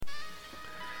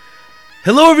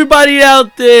Hello, everybody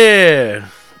out there,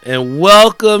 and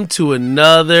welcome to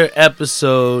another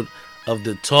episode of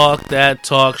the Talk That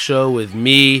Talk Show with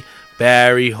me,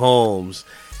 Barry Holmes.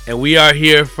 And we are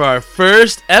here for our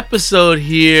first episode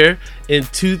here in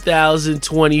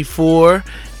 2024,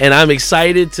 and I'm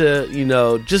excited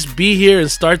to, just be here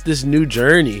and start this new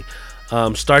journey.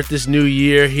 Start this new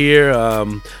year here.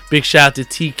 Big shout out to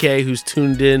TK who's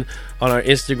tuned in on our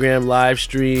Instagram live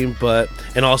stream,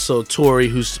 and also Tori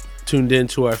who's tuned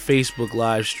into our Facebook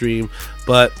live stream.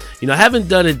 But I haven't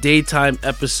done a daytime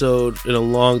episode in a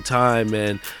long time,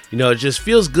 and it just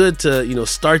feels good to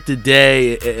start the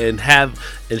day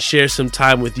and share some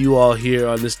time with you all here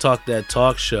on this Talk That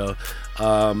Talk show.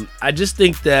 I just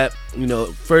think that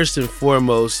first and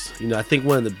foremost, I think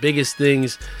one of the biggest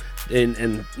things,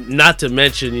 and not to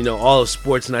mention all of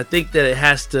sports, and I think that it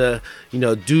has to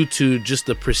due to just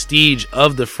the prestige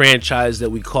of the franchise that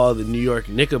we call the New York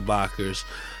Knickerbockers.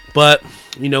 But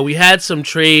we had some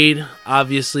trade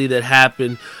obviously that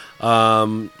happened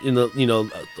a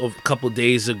couple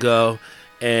days ago,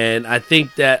 and I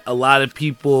think that a lot of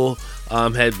people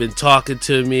had been talking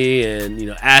to me and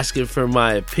asking for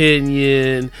my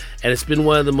opinion, and it's been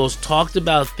one of the most talked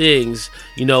about things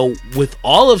with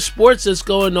all of sports that's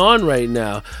going on right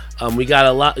now. We got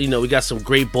a lot, we got some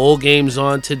great bowl games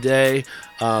on today.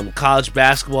 College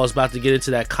basketball is about to get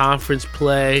into that conference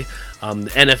play.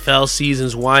 The NFL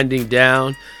season's winding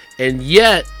down, and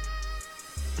yet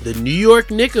the New York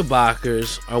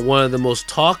Knickerbockers are one of the most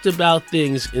talked about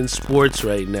things in sports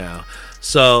right now.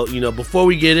 So, before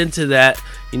we get into that,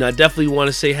 I definitely want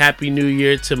to say Happy New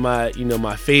Year to my,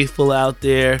 my faithful out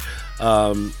there.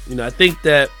 I think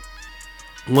that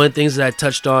one of the things that I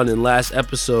touched on in last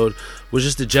episode was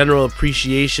just the general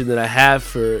appreciation that I have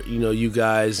for, you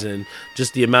guys, and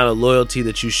just the amount of loyalty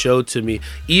that you showed to me,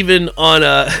 even on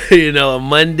a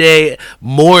Monday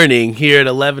morning here at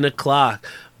 11 o'clock.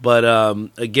 But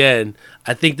again,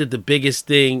 I think that the biggest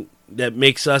thing that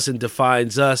makes us and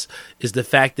defines us is the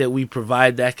fact that we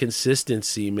provide that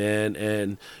consistency, man.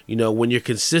 And, when you're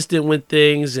consistent with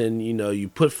things and, you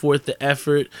put forth the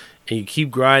effort and you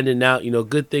keep grinding out,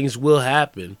 good things will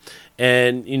happen.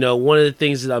 And, one of the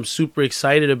things that I'm super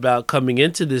excited about coming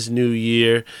into this new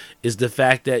year is the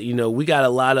fact that, we got a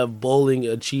lot of bowling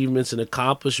achievements and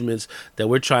accomplishments that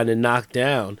we're trying to knock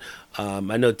down.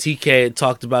 I know TK had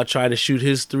talked about trying to shoot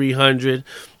his 300.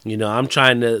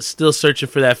 I'm still searching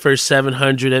for that first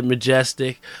 700 at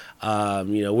Majestic.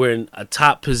 We're in a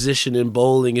top position in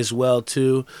bowling as well,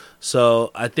 too.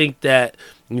 So I think that,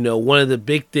 one of the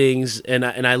big things, and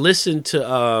I listened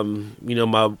to,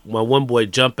 my one boy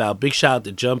Jump Out. Big shout out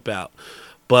to Jump Out.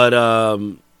 But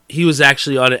he was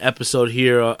actually on an episode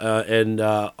here and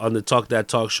on the Talk That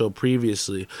Talk show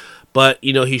previously. But,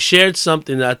 he shared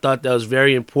something that I thought that was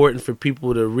very important for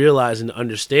people to realize and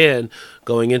understand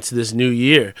going into this new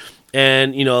year.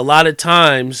 And, a lot of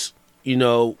times,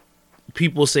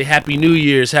 people say Happy New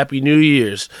Year's, Happy New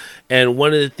Year's. And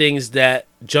one of the things that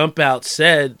Jump Out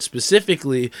said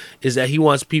specifically is that he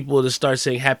wants people to start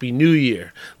saying Happy New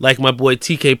Year. Like my boy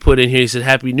TK put in here, he said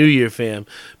Happy New Year, fam.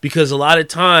 Because a lot of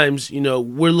times,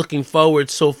 we're looking forward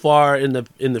so far in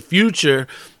the future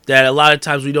that a lot of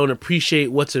times we don't appreciate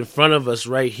what's in front of us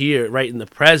right here, right in the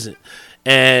present.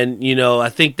 And, I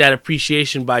think that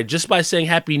appreciation by saying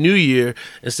Happy New Year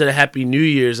instead of Happy New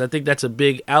Year's, I think that's a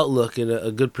big outlook and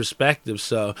a good perspective.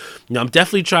 So, I'm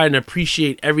definitely trying to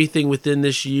appreciate everything within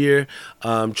this year,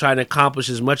 trying to accomplish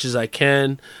as much as I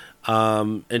can,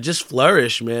 and just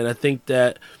flourish, man. I think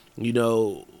that,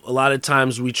 a lot of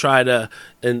times we try to,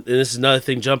 and this is another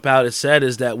thing Jump Out has said,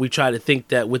 is that we try to think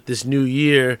that with this new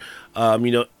year,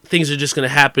 things are just going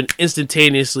to happen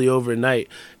instantaneously overnight.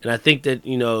 And I think that,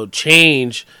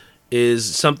 change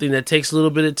is something that takes a little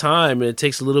bit of time and it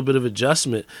takes a little bit of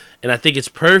adjustment. And I think it's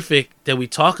perfect that we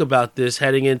talk about this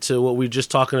heading into what we're just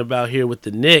talking about here with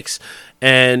the Knicks.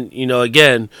 And,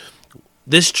 again,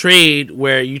 this trade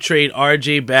where you trade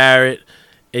RJ Barrett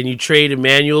and you trade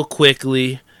Emmanuel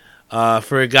Quickly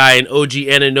for a guy in OG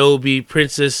Anunoby,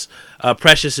 Precious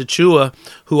Achua,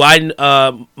 who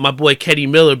my boy Kenny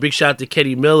Miller, big shout out to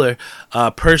Kenny Miller,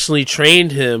 personally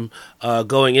trained him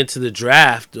going into the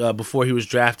draft before he was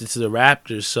drafted to the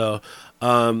Raptors. So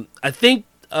I think,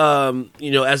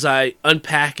 as I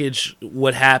unpackage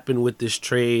what happened with this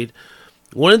trade,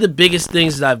 one of the biggest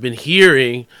things that I've been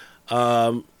hearing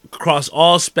across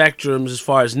all spectrums as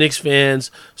far as Knicks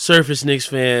fans, surface Knicks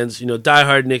fans,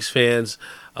 diehard Knicks fans,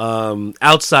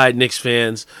 outside Knicks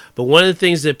fans, but one of the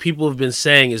things that people have been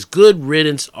saying is good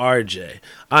riddance RJ.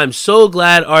 I'm so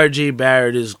glad RJ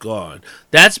Barrett is gone.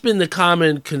 That's been the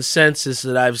common consensus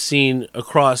that I've seen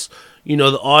across,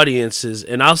 the audiences.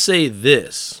 And I'll say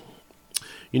this.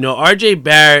 R.J.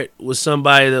 Barrett was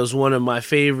somebody that was one of my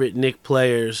favorite Knicks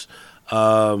players.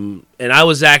 And I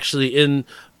was actually in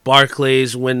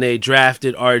Barclays when they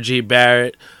drafted R.J.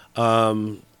 Barrett.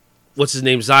 What's his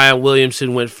name? Zion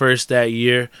Williamson went first that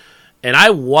year. And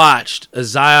I watched a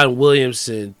Zion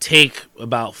Williamson take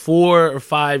about 4 or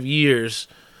 5 years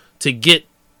to get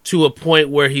to a point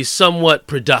where he's somewhat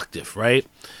productive, right?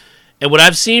 And what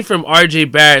I've seen from R.J.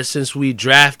 Barrett since we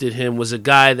drafted him was a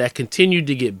guy that continued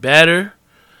to get better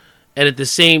and at the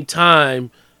same time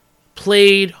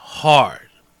played hard.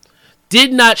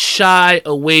 Did not shy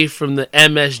away from the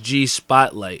MSG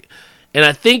spotlight. And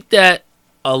I think that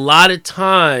a lot of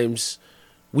times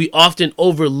we often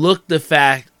overlook the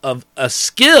fact of a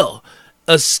skill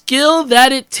that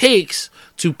it takes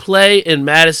to play in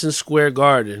Madison Square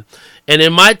Garden. And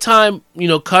in my time,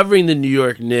 covering the New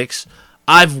York Knicks,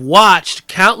 I've watched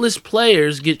countless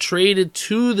players get traded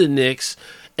to the Knicks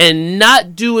and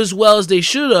not do as well as they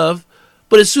should have,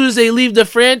 but as soon as they leave the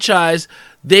franchise,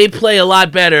 they play a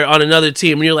lot better on another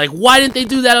team. And you're like, why didn't they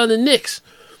do that on the Knicks?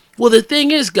 Well, the thing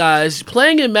is, guys,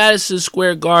 playing in Madison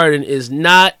Square Garden is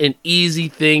not an easy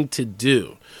thing to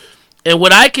do. And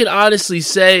what I can honestly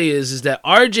say is that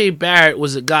R.J. Barrett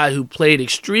was a guy who played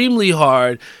extremely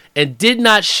hard and did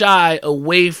not shy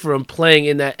away from playing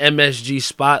in that MSG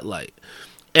spotlight.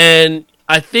 And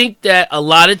I think that a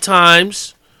lot of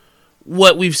times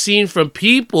what we've seen from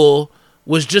people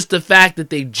was just the fact that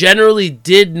they generally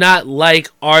did not like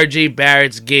R.J.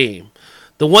 Barrett's game.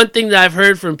 The one thing that I've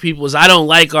heard from people is, I don't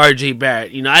like R.J.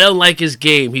 Barrett. I don't like his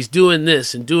game. He's doing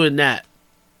this and doing that.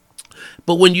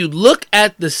 But when you look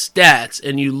at the stats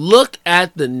and you look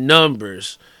at the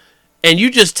numbers and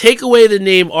you just take away the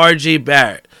name R.J.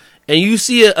 Barrett and you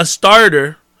see a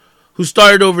starter who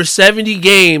started over 70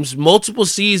 games, multiple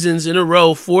seasons in a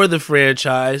row for the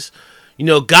franchise,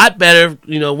 got better,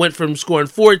 went from scoring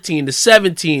 14 to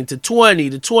 17 to 20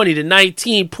 to 20 to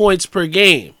 19 points per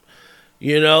game.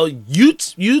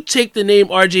 You take the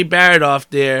name R.J. Barrett off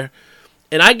there,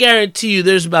 and I guarantee you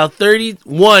there's about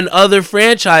 31 other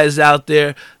franchises out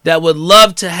there that would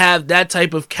love to have that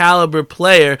type of caliber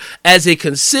player as a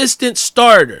consistent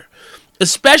starter,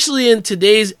 especially in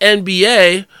today's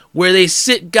NBA where they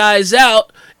sit guys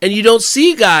out and you don't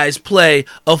see guys play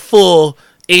a full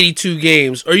 82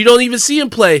 games, or you don't even see him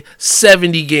play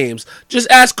 70 games. Just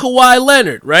ask Kawhi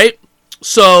Leonard, right?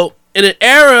 So in an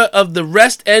era of the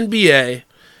rest NBA,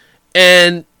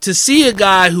 and to see a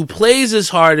guy who plays as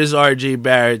hard as R.J.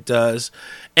 Barrett does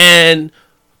and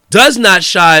does not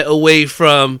shy away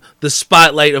from the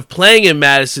spotlight of playing in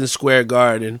Madison Square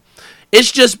Garden,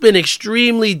 it's just been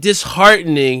extremely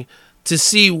disheartening to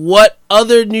see what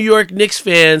other New York Knicks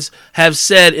fans have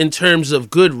said in terms of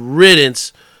good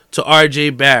riddance to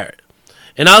R.J. Barrett.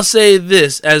 And I'll say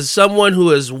this, as someone who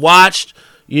has watched,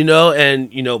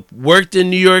 and worked in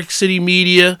New York City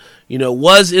media,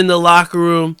 was in the locker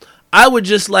room, I would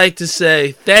just like to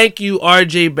say thank you,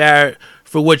 R.J. Barrett,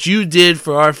 for what you did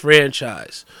for our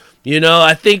franchise.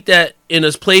 I think that in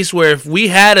a place where if we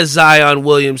had a Zion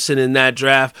Williamson in that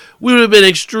draft, we would have been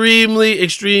extremely,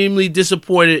 extremely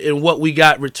disappointed in what we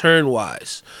got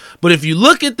return-wise. But if you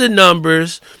look at the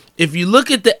numbers, if you look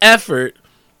at the effort,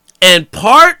 and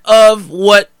part of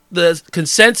what the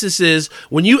consensus is,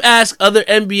 when you ask other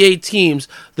NBA teams,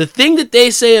 the thing that they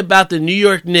say about the New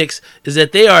York Knicks is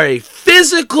that they are a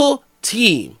physical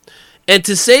team. And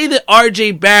to say that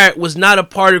R.J. Barrett was not a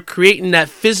part of creating that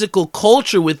physical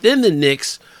culture within the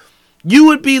Knicks, you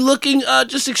would be looking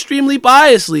just extremely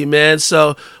biasly, man.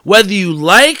 So whether you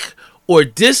like or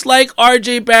dislike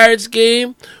R.J. Barrett's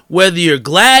game, whether you're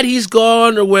glad he's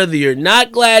gone or whether you're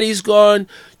not glad he's gone,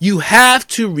 you have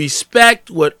to respect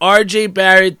what R.J.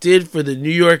 Barrett did for the New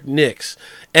York Knicks.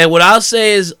 And what I'll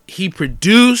say is he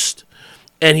produced,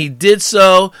 and he did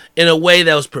so in a way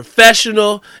that was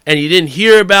professional, and you didn't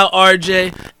hear about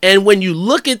R.J. And when you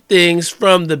look at things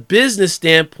from the business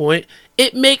standpoint,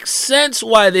 it makes sense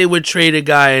why they would trade a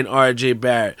guy in R.J.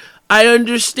 Barrett. I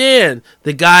understand.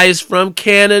 The guy is from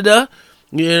Canada.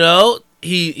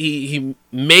 He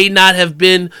may not have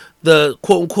been the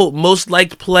quote-unquote most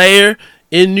liked player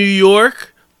in New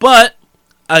York, but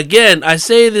again, I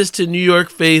say this to New York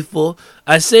faithful.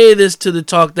 I say this to the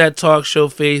Talk That Talk Show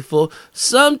faithful.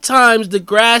 Sometimes the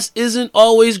grass isn't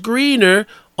always greener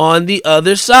on the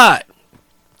other side.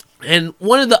 And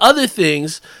one of the other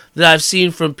things that I've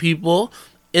seen from people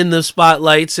in the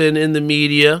spotlights and in the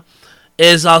media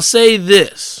is, I'll say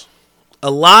this.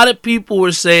 A lot of people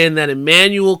were saying that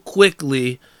Emmanuel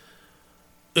Quickley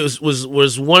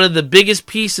was one of the biggest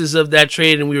pieces of that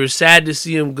trade, and we were sad to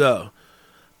see him go.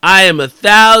 I am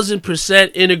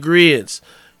 1,000% in agreement.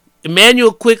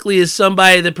 Emmanuel Quickley is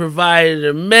somebody that provided an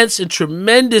immense and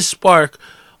tremendous spark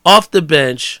off the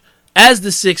bench as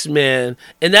the sixth man,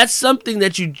 and that's something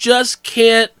that you just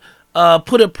can't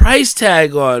put a price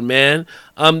tag on, man.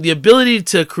 The ability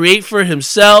to create for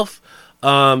himself,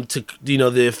 the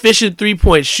efficient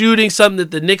 3-point shooting, something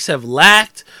that the Knicks have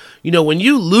lacked. When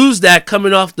you lose that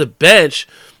coming off the bench,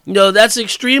 that's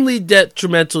extremely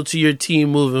detrimental to your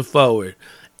team moving forward.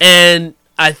 And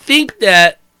I think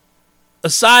that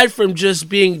aside from just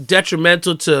being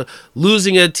detrimental to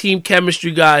losing a team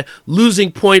chemistry guy,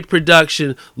 losing point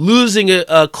production, losing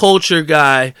a culture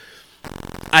guy,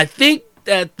 I think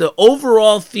that the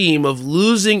overall theme of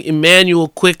losing Emmanuel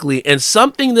Quickley, and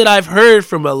something that I've heard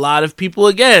from a lot of people,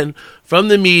 again, from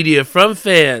the media, from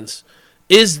fans,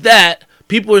 is that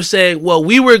people are saying, well,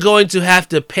 we were going to have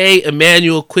to pay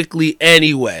Emmanuel Quickley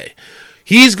anyway.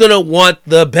 He's going to want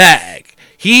the bag.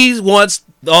 He wants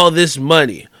all this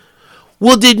money.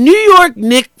 Well, did New York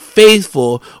Knicks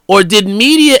faithful or did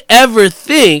media ever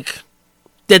think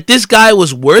that this guy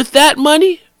was worth that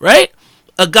money, right?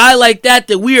 A guy like that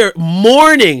we are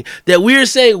mourning, that we are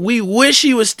saying we wish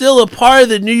he was still a part of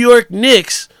the New York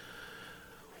Knicks.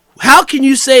 How can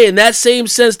you say in that same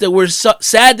sense that we're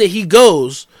sad that he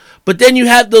goes, but then you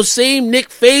have those same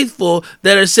Knicks faithful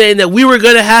that are saying that we were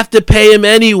going to have to pay him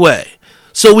anyway,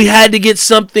 so we had to get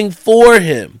something for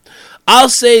him? I'll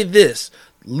say this.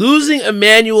 Losing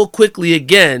Emmanuel Quickley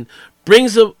again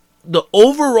brings up the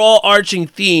overall arching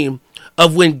theme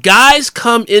of when guys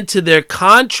come into their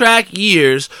contract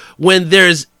years, when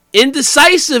there's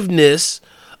indecisiveness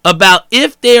about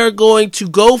if they are going to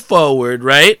go forward,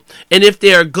 right? And if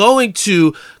they are going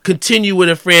to continue with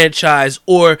a franchise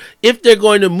or if they're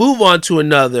going to move on to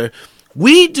another.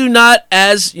 We do not,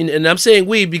 and I'm saying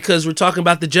we because we're talking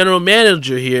about the general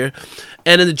manager here,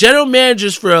 and the general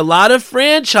managers for a lot of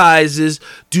franchises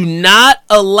do not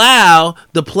allow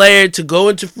the player to go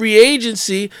into free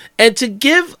agency and to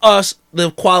give us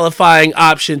the qualifying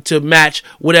option to match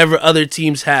whatever other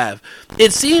teams have.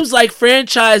 It seems like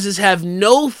franchises have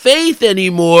no faith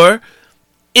anymore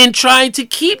in trying to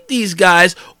keep these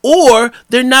guys, or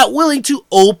they're not willing to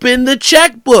open the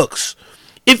checkbooks.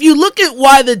 If you look at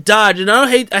why the Dodgers, and I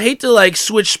hate to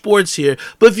switch sports here,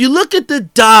 but if you look at the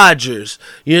Dodgers,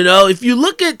 if you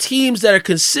look at teams that are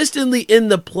consistently in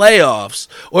the playoffs,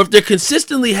 or if they're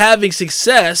consistently having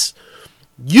success,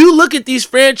 you look at these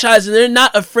franchises and they're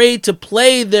not afraid to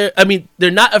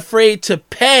they're not afraid to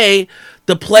pay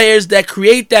the players that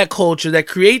create that culture, that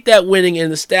create that winning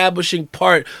and establishing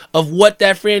part of what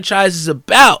that franchise is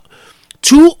about.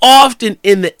 Too often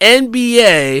in the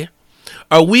NBA,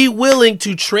 are we willing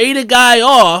to trade a guy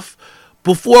off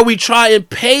before we try and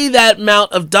pay that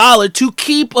amount of dollar to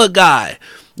keep a guy?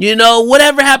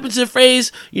 Whatever happens to the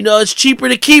phrase, it's cheaper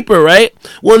to keep her, right?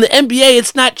 Well, in the NBA,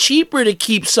 it's not cheaper to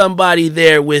keep somebody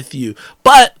there with you.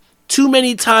 But too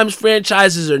many times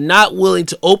franchises are not willing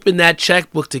to open that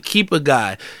checkbook to keep a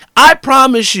guy. I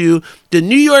promise you, the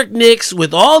New York Knicks,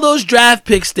 with all those draft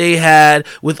picks they had,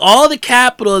 with all the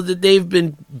capital that they've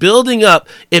been building up,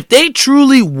 if they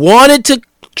truly wanted to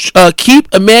keep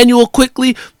Emmanuel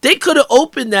Quickley, they could have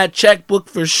opened that checkbook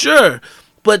for sure.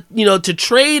 But, to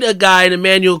trade a guy in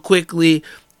Emmanuel Quickley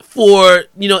for,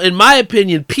 in my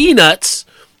opinion, peanuts,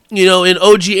 in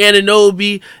OG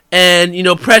Anunoby and,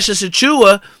 Precious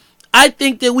Achiuwa, I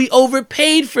think that we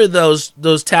overpaid for those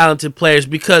talented players,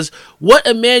 because what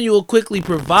Emmanuel Quickley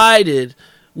provided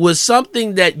was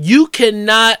something that you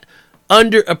cannot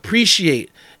underappreciate.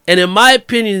 And in my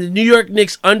opinion, the New York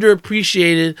Knicks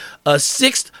underappreciated a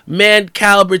sixth-man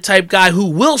caliber type guy who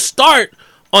will start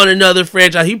on another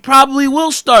franchise. He probably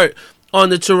will start on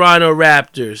the Toronto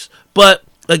Raptors. But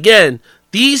again,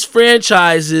 these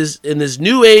franchises in this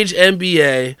new age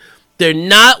NBA, they're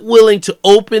not willing to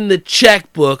open the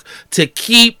checkbook to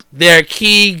keep their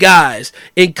key guys.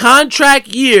 In contract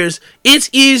years, it's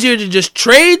easier to just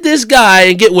trade this guy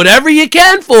and get whatever you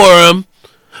can for him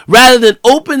rather than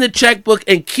open the checkbook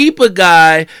and keep a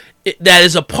guy that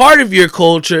is a part of your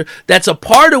culture, that's a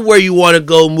part of where you want to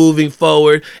go moving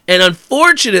forward. And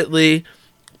unfortunately,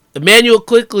 Emmanuel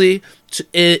Quickley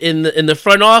in the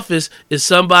front office is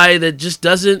somebody that just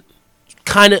doesn't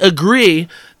kind of agree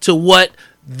to what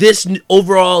this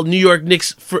overall New York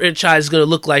Knicks franchise is going to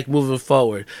look like moving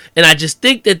forward. And I just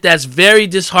think that that's very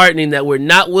disheartening that we're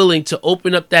not willing to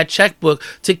open up that checkbook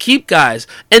to keep guys.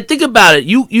 And think about it.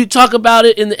 You talk about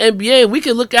it in the NBA, and we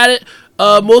can look at it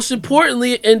most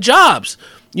importantly in jobs.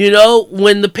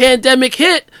 When the pandemic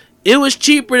hit, it was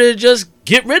cheaper to just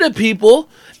get rid of people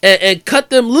and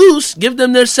cut them loose, give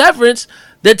them their severance,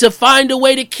 than to find a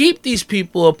way to keep these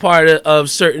people a part of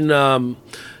certain,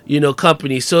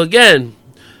 companies. So again,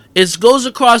 it goes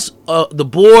across the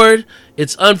board.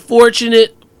 It's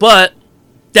unfortunate, but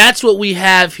that's what we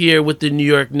have here with the New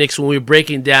York Knicks when we're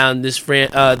breaking down this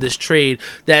trade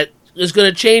that is going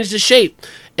to change the shape.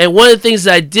 And one of the things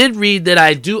that I did read that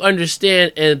I do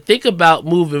understand and think about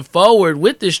moving forward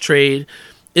with this trade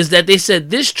is that they said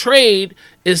this trade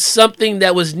is something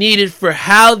that was needed for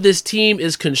how this team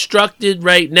is constructed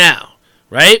right now,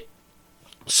 right?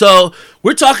 So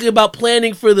we're talking about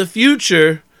planning for the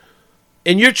future,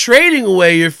 and you're trading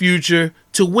away your future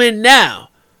to win now.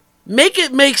 Make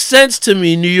it make sense to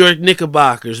me, New York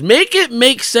Knickerbockers. Make it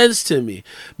make sense to me.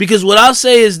 Because what I'll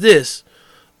say is this.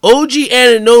 OG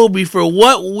Anunoby, for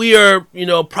what we are,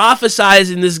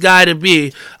 prophesizing this guy to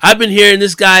be, I've been hearing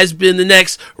this guy's been the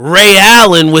next Ray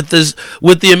Allen with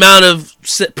the amount of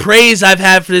praise I've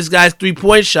had for this guy's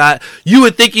three-point shot. You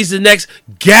would think he's the next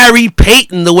Gary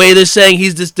Payton, the way they're saying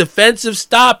he's this defensive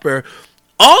stopper.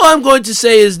 All I'm going to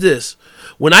say is this.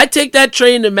 When I take that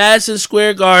train to Madison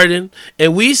Square Garden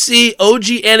and we see OG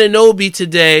Anunoby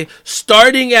today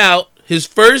starting out his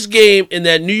first game in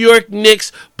that New York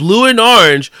Knicks blue and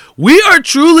orange, we are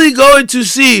truly going to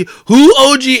see who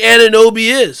OG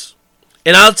Anunoby is.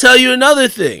 And I'll tell you another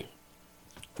thing.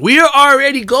 We are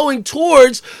already going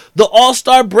towards the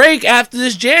All-Star break after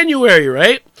this January,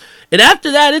 right? And after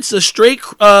that, it's a straight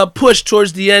push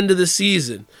towards the end of the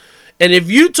season. And if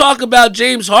you talk about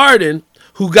James Harden,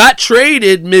 who got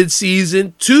traded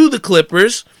mid-season to the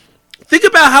Clippers, think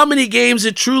about how many games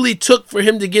it truly took for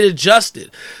him to get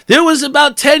adjusted. There was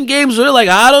about 10 games where we're like,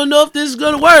 I don't know if this is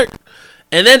going to work.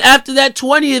 And then after that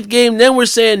 20th game, then we're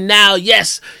saying now,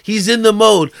 yes, he's in the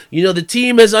mode. The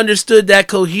team has understood that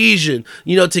cohesion,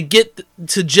 to get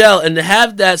to gel and to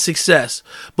have that success.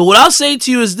 But what I'll say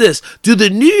to you is this. Do the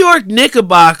New York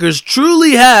Knickerbockers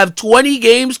truly have 20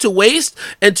 games to waste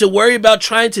and to worry about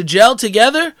trying to gel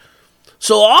together?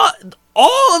 So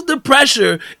all of the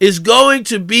pressure is going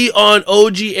to be on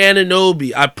OG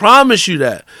Anunoby. I promise you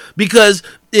that. Because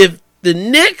if the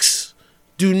Knicks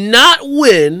do not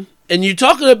win, and you're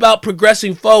talking about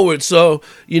progressing forward, so,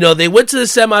 they went to the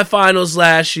semifinals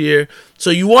last year, so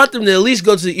you want them to at least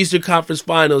go to the Eastern Conference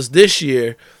Finals this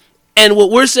year. And what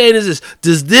we're saying is this.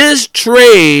 Does this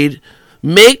trade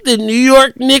make the New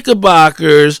York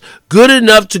Knickerbockers good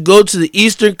enough to go to the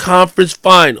Eastern Conference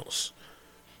Finals?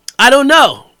 I don't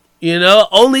know.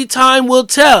 Only time will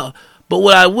tell. But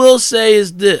what I will say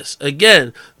is this.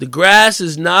 Again, the grass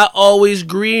is not always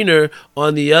greener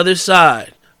on the other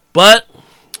side. But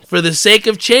for the sake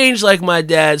of change, like my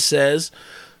dad says,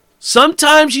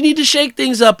 sometimes you need to shake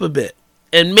things up a bit.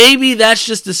 And maybe that's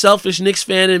just the selfish Knicks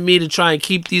fan in me to try and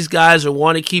keep these guys or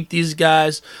want to keep these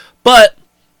guys. But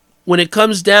when it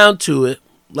comes down to it,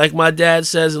 like my dad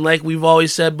says, and like we've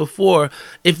always said before,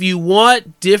 if you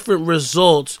want different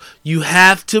results, you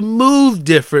have to move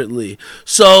differently.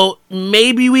 So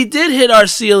maybe we did hit our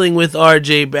ceiling with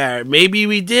R.J. Barrett. Maybe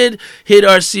we did hit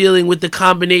our ceiling with the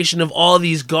combination of all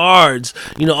these guards,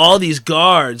 all these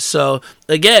guards. So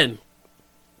again,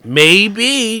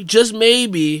 maybe, just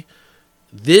maybe,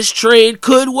 this trade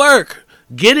could work.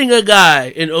 Getting a guy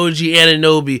in OG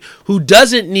Anunoby who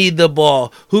doesn't need the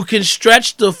ball, who can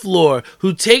stretch the floor,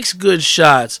 who takes good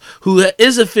shots, who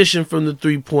is efficient from the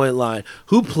three-point line,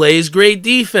 who plays great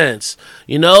defense.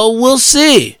 We'll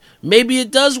see. Maybe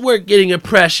it does work getting a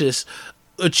Precious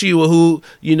Achiuwa who,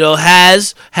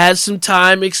 has had some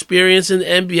time experience in the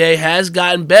NBA, has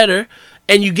gotten better,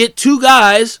 and you get two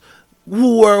guys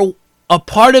who are a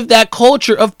part of that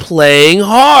culture of playing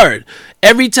hard.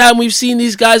 Every time we've seen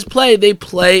these guys play, they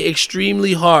play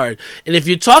extremely hard. And if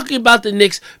you're talking about the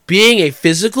Knicks being a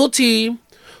physical team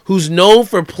who's known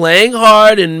for playing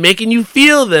hard and making you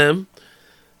feel them,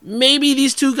 maybe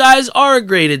these two guys are a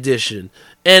great addition.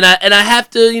 And I have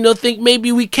to, think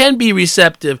maybe we can be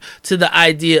receptive to the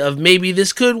idea of maybe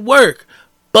this could work.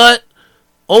 But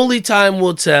only time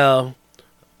will tell.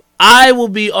 I will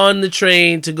be on the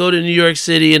train to go to New York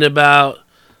City in about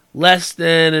less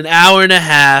than an hour and a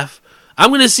half. I'm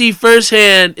going to see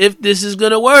firsthand if this is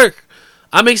going to work.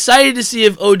 I'm excited to see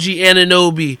if OG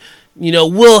Anunoby,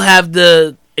 will have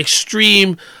the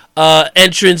extreme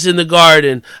entrance in the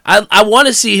Garden. I want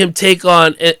to see him take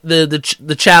on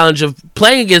the challenge of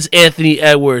playing against Anthony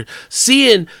Edwards,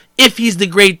 seeing if he's the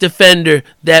great defender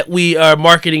that we are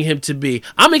marketing him to be.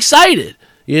 I'm excited.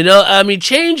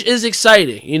 Change is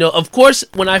exciting. Of course,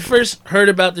 when I first heard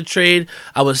about the trade,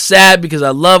 I was sad because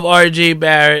I love R.J.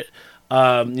 Barrett.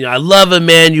 I love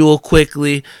Emmanuel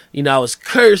quickly. I was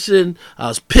cursing. I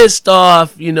was pissed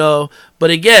off, But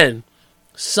again,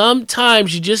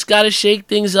 sometimes you just got to shake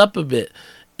things up a bit.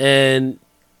 And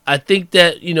I think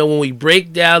that, when we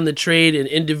break down the trade in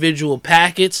individual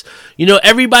packets,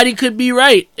 everybody could be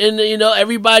right. And,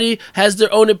 everybody has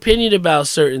their own opinion about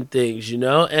certain things,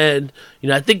 And,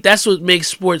 I think that's what makes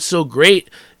sports so great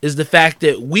is the fact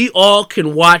that we all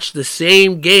can watch the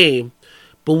same game,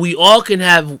 but we all can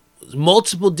have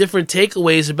multiple different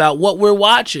takeaways about what we're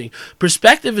watching.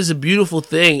 Perspective is a beautiful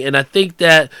thing, and I think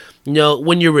that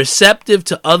when you're receptive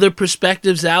to other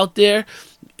perspectives out there,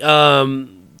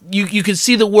 you can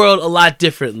see the world a lot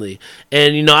differently.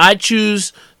 And I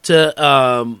choose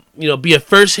to be a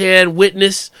firsthand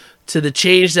witness to the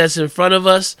change that's in front of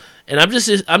us. And I'm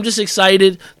just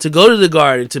excited to go to the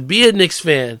Garden, to be a Knicks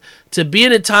fan, to be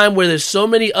in a time where there's so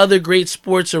many other great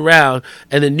sports around,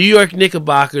 and the New York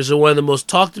Knickerbockers are one of the most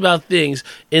talked about things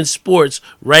in sports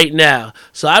right now.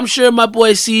 So I'm sure my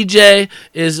boy CJ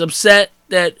is upset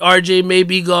that RJ may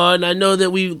be gone. I know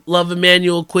that we love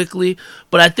Emmanuel quickly,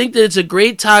 but I think that it's a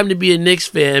great time to be a Knicks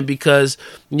fan because,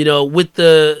 with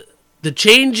the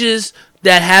changes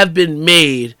that have been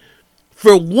made,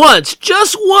 for once,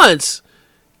 just once,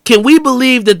 can we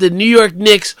believe that the New York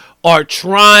Knicks are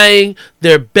trying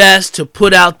their best to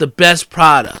put out the best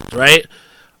product, right?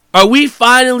 Are we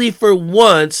finally, for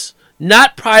once,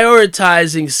 not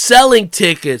prioritizing selling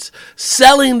tickets,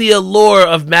 selling the allure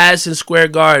of Madison Square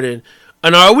Garden,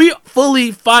 and are we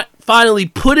finally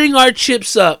putting our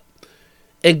chips up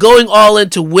and going all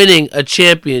into winning a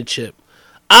championship?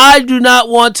 I do not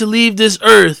want to leave this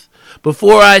earth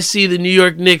before I see the New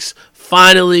York Knicks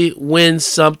finally win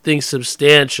something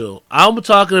substantial. I'm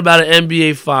talking about an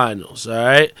NBA Finals, all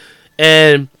right?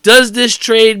 And does this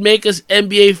trade make us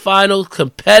NBA Finals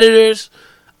competitors?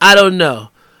 I don't know.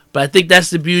 But I think that's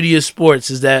the beauty of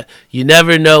sports is that you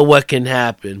never know what can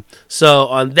happen. So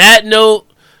on that note,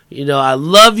 I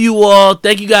love you all.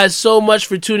 Thank you guys so much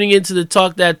for tuning into the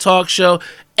Talk That Talk show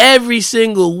every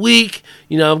single week.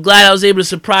 I'm glad I was able to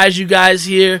surprise you guys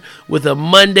here with a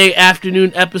Monday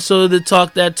afternoon episode of the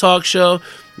Talk That Talk show.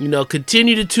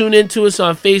 Continue to tune into us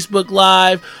on Facebook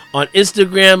Live, on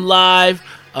Instagram Live,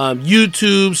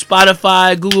 YouTube,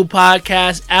 Spotify, Google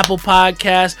Podcasts, Apple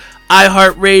Podcasts,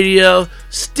 iHeartRadio,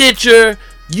 Stitcher,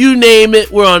 you name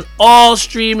it. We're on all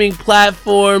streaming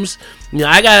platforms.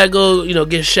 I gotta go,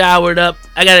 get showered up.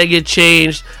 I gotta get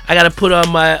changed. I gotta put on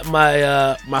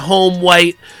my home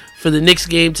white for the Knicks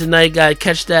game tonight. Gotta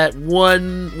catch that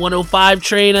 105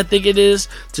 train, I think it is,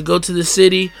 to go to the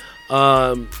city.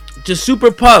 Just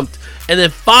super pumped. And then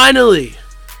finally,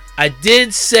 I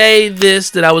did say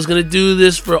this, that I was gonna do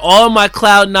this for all my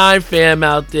Cloud9 fam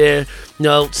out there.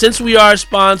 Since we are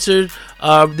sponsored,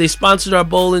 they sponsored our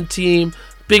bowling team.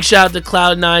 Big shout out to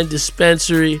Cloud9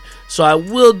 Dispensary. So I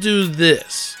will do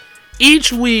this.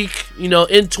 Each week, in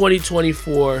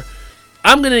 2024,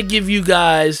 I'm going to give you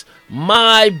guys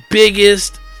my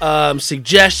biggest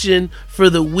suggestion for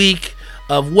the week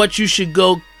of what you should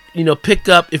go, pick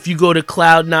up if you go to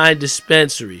Cloud9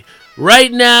 Dispensary.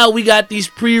 Right now, we got these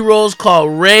pre-rolls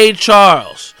called Ray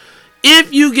Charles.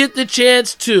 If you get the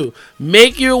chance to,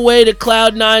 make your way to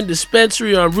Cloud9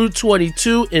 Dispensary on Route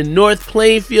 22 in North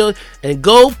Plainfield and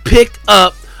go pick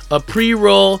up a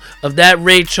pre-roll of that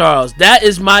Ray Charles. That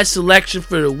is my selection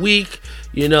for the week.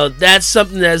 That's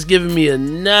something that's giving me a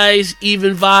nice,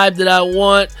 even vibe that I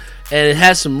want, and it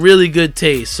has some really good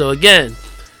taste. So again,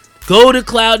 go to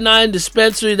Cloud9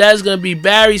 Dispensary. That is going to be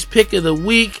Barry's pick of the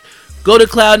week. Go to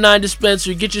Cloud9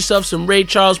 Dispensary, get yourself some Ray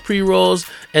Charles pre-rolls,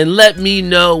 and let me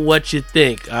know what you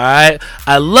think, all right?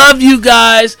 I love you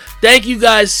guys. Thank you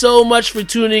guys so much for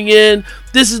tuning in.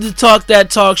 This is the Talk That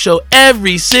Talk show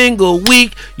every single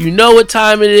week. You know what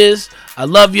time it is. I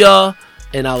love y'all,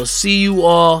 and I will see you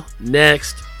all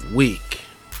next week.